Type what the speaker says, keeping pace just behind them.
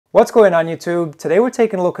What's going on YouTube? Today we're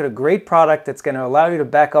taking a look at a great product that's going to allow you to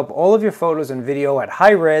back up all of your photos and video at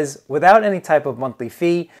high res without any type of monthly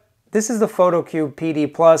fee. This is the PhotoCube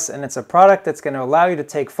PD Plus, and it's a product that's going to allow you to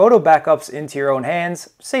take photo backups into your own hands.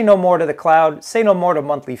 Say no more to the cloud, say no more to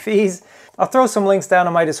monthly fees. I'll throw some links down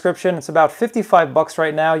in my description. It's about 55 bucks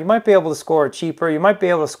right now. You might be able to score it cheaper. You might be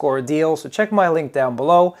able to score a deal, so check my link down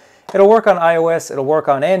below. It'll work on iOS, it'll work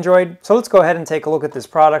on Android. So let's go ahead and take a look at this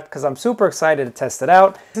product because I'm super excited to test it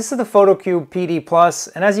out. This is the PhotoCube PD Plus,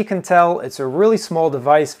 and as you can tell, it's a really small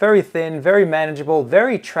device, very thin, very manageable,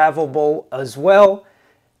 very travelable as well.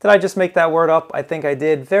 Did I just make that word up? I think I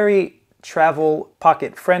did. Very travel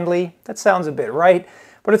pocket friendly. That sounds a bit right.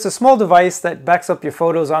 But it's a small device that backs up your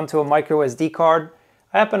photos onto a micro SD card.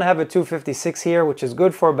 I happen to have a 256 here, which is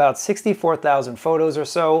good for about 64,000 photos or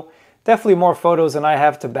so. Definitely more photos than I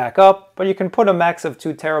have to back up, but you can put a max of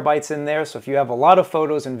 2 terabytes in there. So if you have a lot of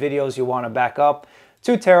photos and videos you want to back up,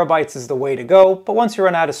 2 terabytes is the way to go. But once you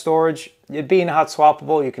run out of storage, it being hot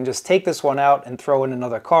swappable, you can just take this one out and throw in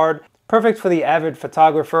another card. Perfect for the avid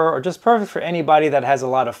photographer, or just perfect for anybody that has a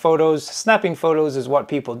lot of photos. Snapping photos is what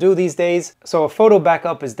people do these days, so a photo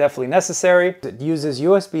backup is definitely necessary. It uses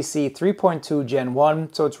USB-C 3.2 Gen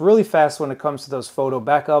 1, so it's really fast when it comes to those photo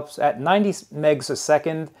backups at 90 megs a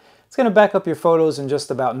second. It's going to back up your photos in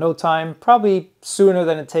just about no time, probably sooner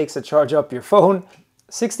than it takes to charge up your phone.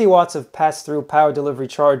 60 watts of pass-through power delivery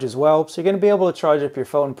charge as well, so you're going to be able to charge up your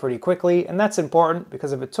phone pretty quickly, and that's important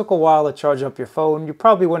because if it took a while to charge up your phone, you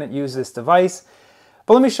probably wouldn't use this device.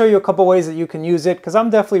 But let me show you a couple ways that you can use it because I'm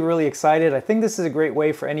definitely really excited. I think this is a great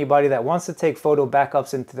way for anybody that wants to take photo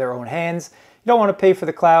backups into their own hands. You don't want to pay for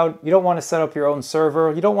the cloud, you don't want to set up your own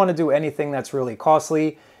server, you don't want to do anything that's really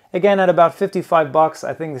costly. Again, at about 55 bucks,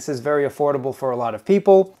 I think this is very affordable for a lot of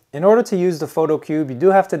people. In order to use the PhotoCube, you do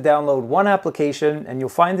have to download one application, and you'll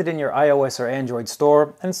find it in your iOS or Android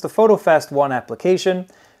store, and it's the PhotoFast 1 application.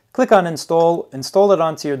 Click on install it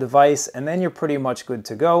onto your device, and then you're pretty much good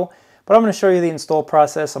to go. But I'm going to show you the install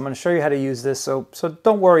process. I'm going to show you how to use this, so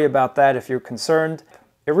don't worry about that if you're concerned.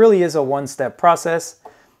 It really is a one-step process.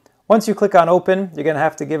 Once you click on open, you're going to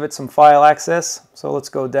have to give it some file access. So let's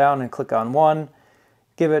go down and click on one.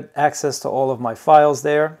 Give it access to all of my files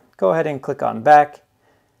there. Go ahead and click on back.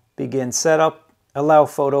 Begin setup. Allow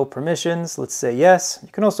photo permissions. Let's say yes. You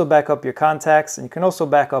can also back up your contacts, and you can also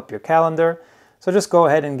back up your calendar. So just go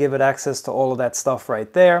ahead and give it access to all of that stuff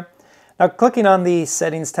right there. Now clicking on the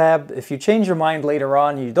settings tab, if you change your mind later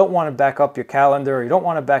on, you don't want to back up your calendar, or you don't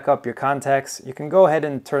want to back up your contacts, you can go ahead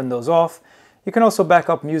and turn those off. You can also back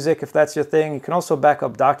up music if that's your thing. You can also back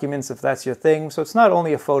up documents if that's your thing. So it's not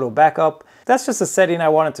only a photo backup. That's just a setting I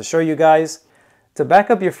wanted to show you guys. To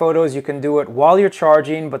back up your photos, you can do it while you're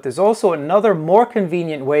charging, but there's also another more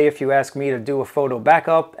convenient way if you ask me to do a photo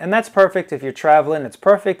backup, and that's perfect if you're traveling. It's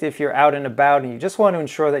perfect if you're out and about and you just want to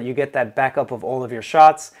ensure that you get that backup of all of your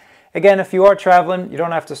shots. Again, if you are traveling, you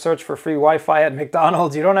don't have to search for free Wi-Fi at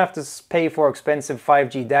McDonald's. You don't have to pay for expensive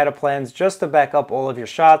 5G data plans just to back up all of your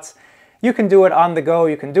shots. You can do it on the go,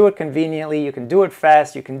 you can do it conveniently, you can do it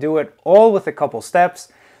fast, you can do it all with a couple steps.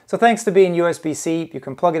 So thanks to being USB-C, you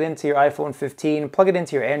can plug it into your iPhone 15, plug it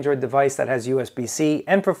into your Android device that has USB-C,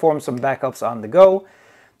 and perform some backups on the go.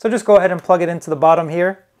 So just go ahead and plug it into the bottom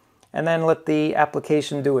here, and then let the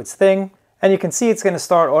application do its thing. And you can see it's going to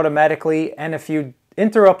start automatically, and if you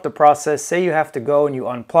interrupt the process, say you have to go and you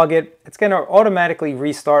unplug it, it's going to automatically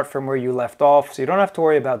restart from where you left off, so you don't have to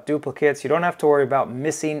worry about duplicates, you don't have to worry about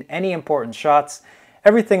missing any important shots.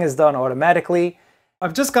 Everything is done automatically.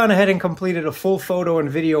 I've just gone ahead and completed a full photo and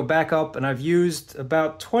video backup, and I've used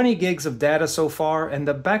about 20 gigs of data so far, and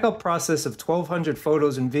the backup process of 1,200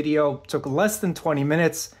 photos and video took less than 20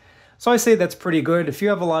 minutes. So I say that's pretty good. If you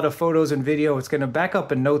have a lot of photos and video, it's going to back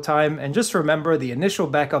up in no time. And just remember, the initial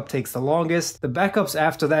backup takes the longest. The backups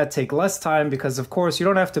after that take less time because, of course, you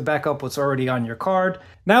don't have to back up what's already on your card.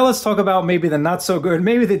 Now let's talk about maybe the not so good,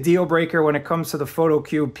 maybe the deal breaker when it comes to the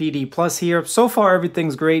PhotoCube PD Plus here. So far,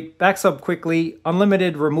 everything's great. Backs up quickly.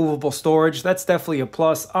 Unlimited removable storage. That's definitely a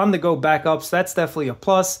plus. On-the-go backups. That's definitely a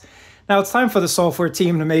plus. Now it's time for the software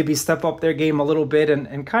team to maybe step up their game a little bit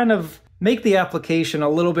and kind of make the application a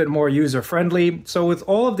little bit more user-friendly. So with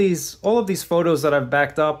all of these photos that I've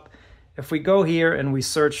backed up, if we go here and we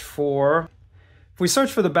search for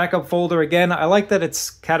the backup folder, again, I like that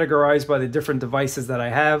it's categorized by the different devices that I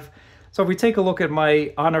have. So if we take a look at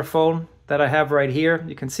my Honor phone that I have right here,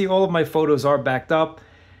 you can see all of my photos are backed up.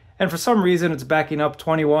 And for some reason, it's backing up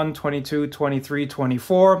 21, 22, 23,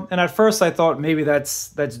 24. And at first I thought maybe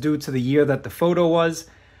that's due to the year that the photo was.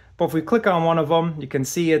 But if we click on one of them, you can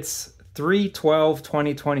see it's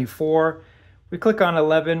 3/12/2024. We click on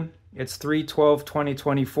 11, It's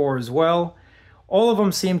 3/12/2024 as well. All of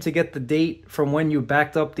them seem to get the date from when you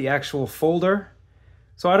backed up the actual folder.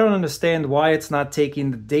 So I don't understand why it's not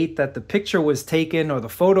taking the date that the picture was taken or the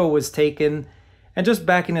photo was taken and just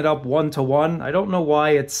backing it up one to one. I don't know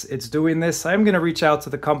why it's doing this. I'm going to reach out to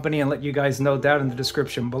the company and let you guys know down in the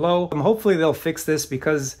description below. Hopefully they'll fix this,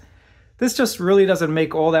 because this just really doesn't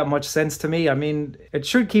make all that much sense to me. I mean, it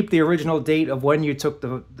should keep the original date of when you took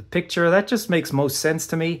the picture. That just makes most sense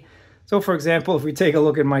to me. So for example, if we take a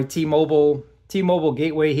look at my T-Mobile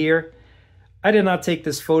gateway here, I did not take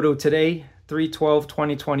this photo today,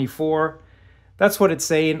 3/12/2024. That's what it's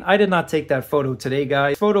saying. I did not take that photo today,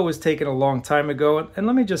 guys. The photo was taken a long time ago. And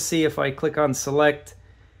let me just see if I click on select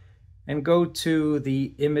and go to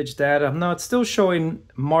the image data. No, it's still showing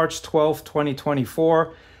March 12th,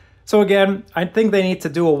 2024. So again, I think they need to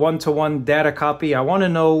do a one-to-one data copy. I want to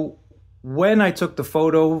know when I took the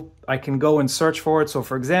photo. I can go and search for it. So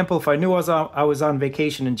for example, if I knew I was on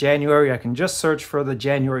vacation in January, I can just search for the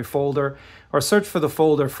January folder or search for the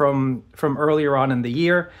folder from earlier on in the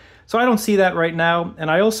year. So I don't see that right now. And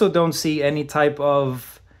I also don't see any type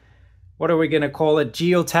of, what are we going to call it,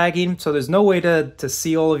 geotagging. So there's no way to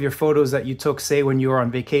see all of your photos that you took, say, when you were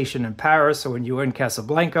on vacation in Paris, or when you were in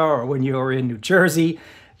Casablanca, or when you were in New Jersey.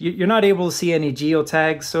 You're not able to see any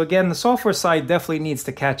geotags. So again, the software side definitely needs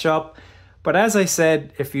to catch up. But as I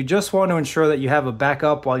said, if you just want to ensure that you have a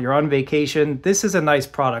backup while you're on vacation, this is a nice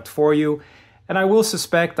product for you. And I will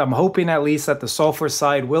suspect, I'm hoping at least, that the software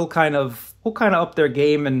side will kind of up their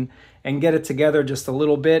game and get it together just a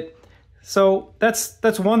little bit. So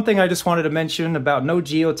that's one thing I just wanted to mention about no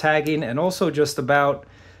geotagging, and also just about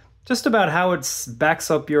how it backs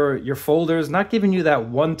up your folders, not giving you that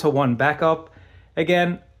one-to-one backup.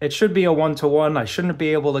 Again, it should be a one-to-one. I shouldn't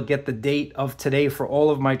be able to get the date of today for all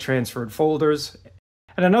of my transferred folders.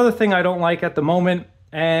 And another thing I don't like at the moment,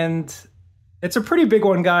 and it's a pretty big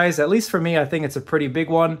one, guys, at least for me, I think it's a pretty big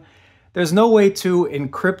one. There's no way to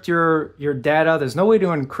encrypt your data. There's no way to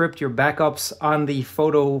encrypt your backups on the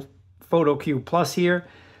PhotoCube Plus here.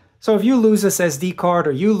 So if you lose this SD card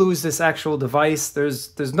or you lose this actual device,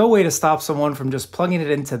 there's no way to stop someone from just plugging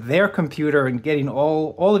it into their computer and getting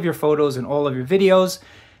all of your photos and all of your videos.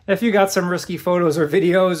 If you got some risky photos or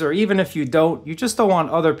videos, or even if you don't, you just don't want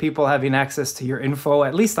other people having access to your info.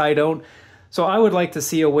 At least I don't. So I would like to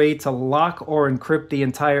see a way to lock or encrypt the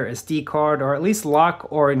entire SD card, or at least lock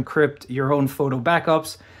or encrypt your own photo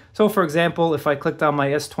backups. So for example, if I clicked on my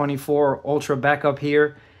S24 Ultra backup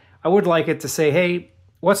here, I would like it to say, hey,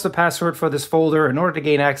 what's the password for this folder? In order to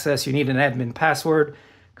gain access, you need an admin password.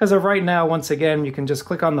 Because of right now, once again, you can just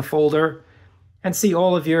click on the folder and see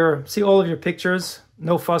all of your pictures.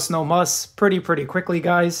 No fuss, no muss, pretty quickly,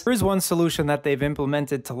 guys. There is one solution that they've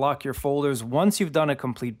implemented to lock your folders once you've done a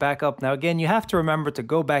complete backup. Now again, you have to remember to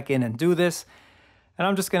go back in and do this. And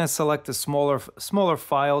I'm just going to select a smaller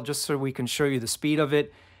file just so we can show you the speed of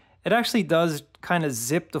it. It actually does kind of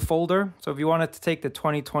zip the folder. So if you wanted to take the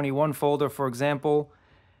 2021 folder, for example,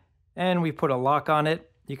 and we put a lock on it,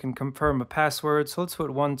 you can confirm a password. So let's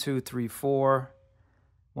put 1234,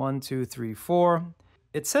 1234.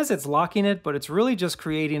 It says it's locking it, but it's really just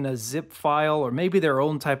creating a zip file, or maybe their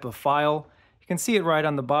own type of file. You can see it right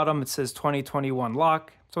on the bottom. It says 2021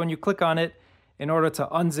 lock. So when you click on it, in order to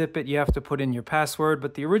unzip it, you have to put in your password,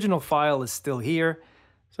 but the original file is still here.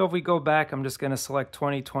 So if we go back, I'm just going to select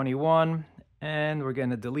 2021 and we're going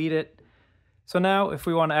to delete it. So now if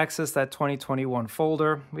we want to access that 2021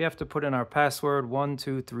 folder, we have to put in our password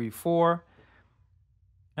 1234,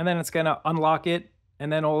 and then it's going to unlock it.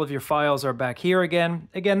 And then all of your files are back here again.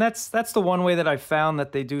 Again, that's the one way that I found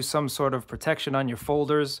that they do some sort of protection on your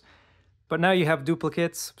folders. But now you have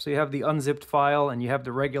duplicates. So you have the unzipped file and you have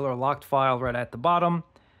the regular locked file right at the bottom.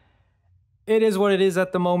 It is what it is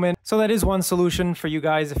at the moment. So that is one solution for you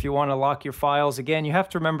guys if you want to lock your files. Again, you have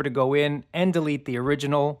to remember to go in and delete the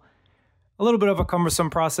original. A little bit of a cumbersome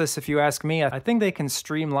process if you ask me. I think they can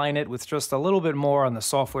streamline it with just a little bit more on the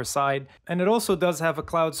software side. And it also does have a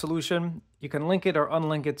cloud solution. You can link it or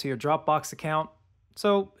unlink it to your Dropbox account.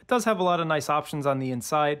 So it does have a lot of nice options on the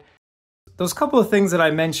inside. Those couple of things that I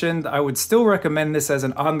mentioned, I would still recommend this as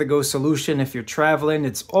an on-the-go solution if you're traveling.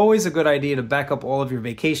 It's always a good idea to back up all of your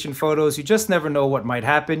vacation photos. You just never know what might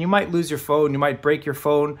happen. You might lose your phone, you might break your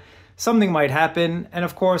phone, something might happen. And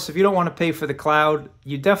of course, if you don't want to pay for the cloud,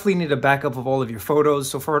 you definitely need a backup of all of your photos.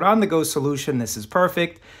 So for an on-the-go solution, this is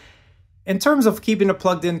perfect. In terms of keeping it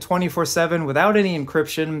plugged in 24/7 without any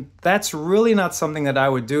encryption, that's really not something that I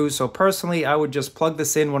would do. So personally, I would just plug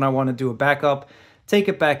this in when I want to do a backup, take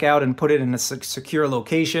it back out and put it in a secure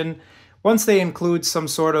location. Once they include some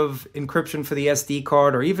sort of encryption for the SD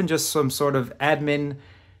card, or even just some sort of admin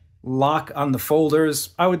lock on the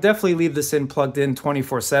folders, I would definitely leave this in plugged in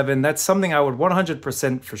 24/7. That's something I would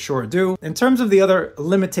 100% for sure do. In terms of the other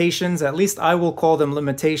limitations, at least I will call them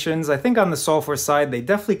limitations, I think on the software side, they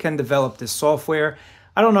definitely can develop this software.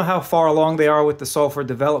 I don't know how far along they are with the software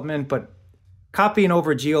development, but copying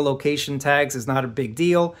over geolocation tags is not a big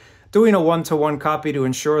deal. Doing a one-to-one copy to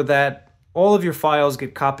ensure that all of your files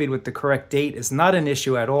get copied with the correct date is not an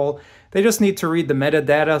issue at all. They just need to read the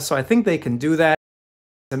metadata, so I think they can do that.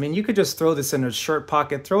 I mean, you could just throw this in a shirt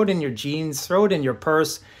pocket, throw it in your jeans, throw it in your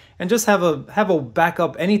purse, and just have a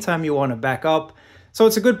backup anytime you want to back up. So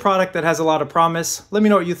it's a good product that has a lot of promise. Let me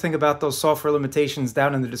know what you think about those software limitations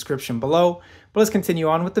down in the description below. But let's continue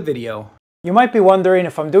on with the video. You might be wondering,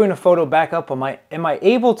 if I'm doing a photo backup, am I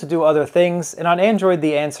able to do other things? And on Android,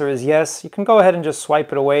 the answer is yes. You can go ahead and just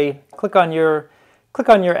swipe it away. Click on your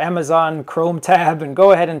Amazon Chrome tab and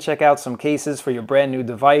go ahead and check out some cases for your brand new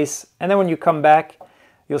device. And then when you come back,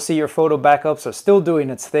 you'll see your photo backups are still doing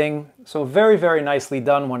its thing. So very, very nicely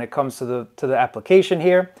done when it comes to the application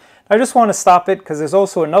here. I just want to stop it because there's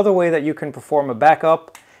also another way that you can perform a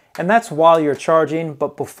backup, and that's while you're charging.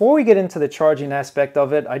 But before we get into the charging aspect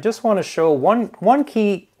of it, I just want to show one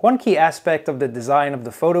key aspect of the design of the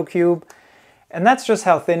PhotoCube, and that's just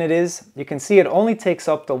how thin it is. You can see it only takes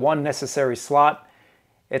up the one necessary slot.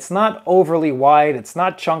 It's not overly wide, it's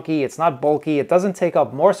not chunky, it's not bulky, it doesn't take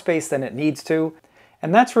up more space than it needs to.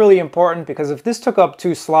 And that's really important because if this took up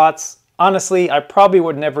 2 slots, honestly, I probably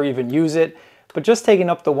would never even use it. But just taking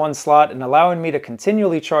up the 1 slot and allowing me to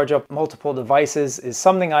continually charge up multiple devices is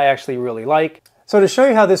something I actually really like. So to show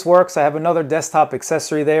you how this works, I have another desktop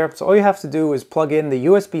accessory there. So all you have to do is plug in the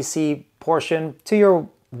USB-C portion to your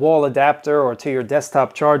wall adapter or to your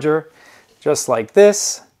desktop charger, just like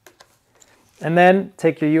this. And then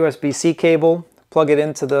take your USB-C cable, plug it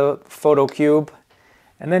into the PhotoCube,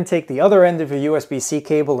 and then take the other end of your USB-C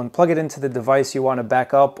cable and plug it into the device you want to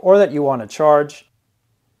back up or that you want to charge.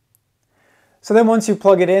 So then once you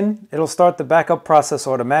plug it in, it'll start the backup process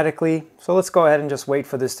automatically. So let's go ahead and just wait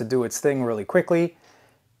for this to do its thing really quickly.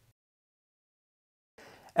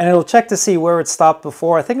 And it'll check to see where it stopped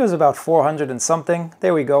before. I think it was about 400 and something.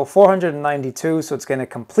 There we go, 492. So it's going to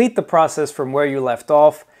complete the process from where you left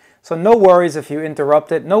off. So no worries if you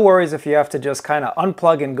interrupt it. No worries if you have to just kind of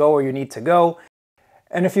unplug and go where you need to go.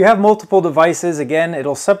 And if you have multiple devices, again,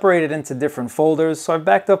 it'll separate it into different folders. So I've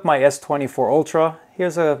backed up my S24 Ultra.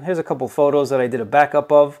 Here's a couple photos that I did a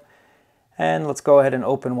backup of. And let's go ahead and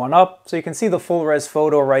open one up. So you can see the full res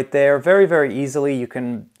photo right there very, very easily. You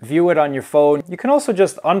can view it on your phone. You can also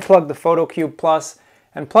just unplug the PhotoCube Plus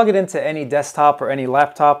and plug it into any desktop or any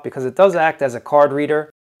laptop because it does act as a card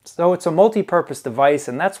reader. So it's a multi-purpose device,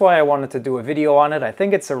 and that's why I wanted to do a video on it. I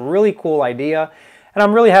think it's a really cool idea. And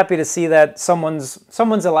I'm really happy to see that someone's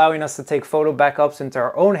allowing us to take photo backups into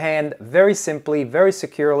our own hand very simply, very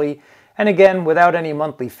securely, and again, without any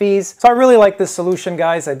monthly fees. So I really like this solution,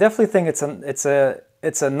 guys. I definitely think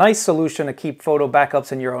it's a nice solution to keep photo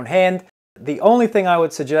backups in your own hand. The only thing I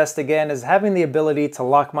would suggest, again, is having the ability to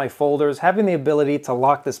lock my folders, having the ability to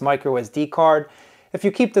lock this micro SD card. If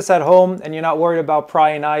you keep this at home and you're not worried about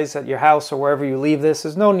prying eyes at your house or wherever you leave this,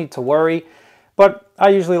 there's no need to worry. But I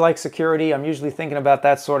usually like security. I'm usually thinking about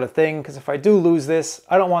that sort of thing because if I do lose this,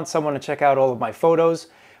 I don't want someone to check out all of my photos.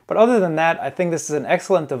 But other than that, I think this is an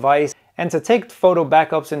excellent device. And to take photo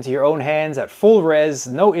backups into your own hands at full res,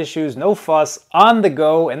 no issues, no fuss, on the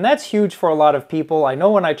go, and that's huge for a lot of people. I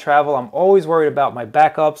know when I travel, I'm always worried about my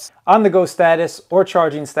backups, on the go status or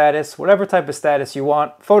charging status, whatever type of status you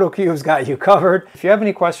want, PhotoCube's got you covered. If you have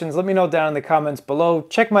any questions, let me know down in the comments below.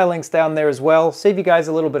 Check my links down there as well. Save you guys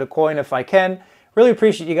a little bit of coin if I can. Really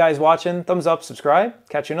appreciate you guys watching. Thumbs up, subscribe.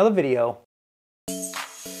 Catch you in another video.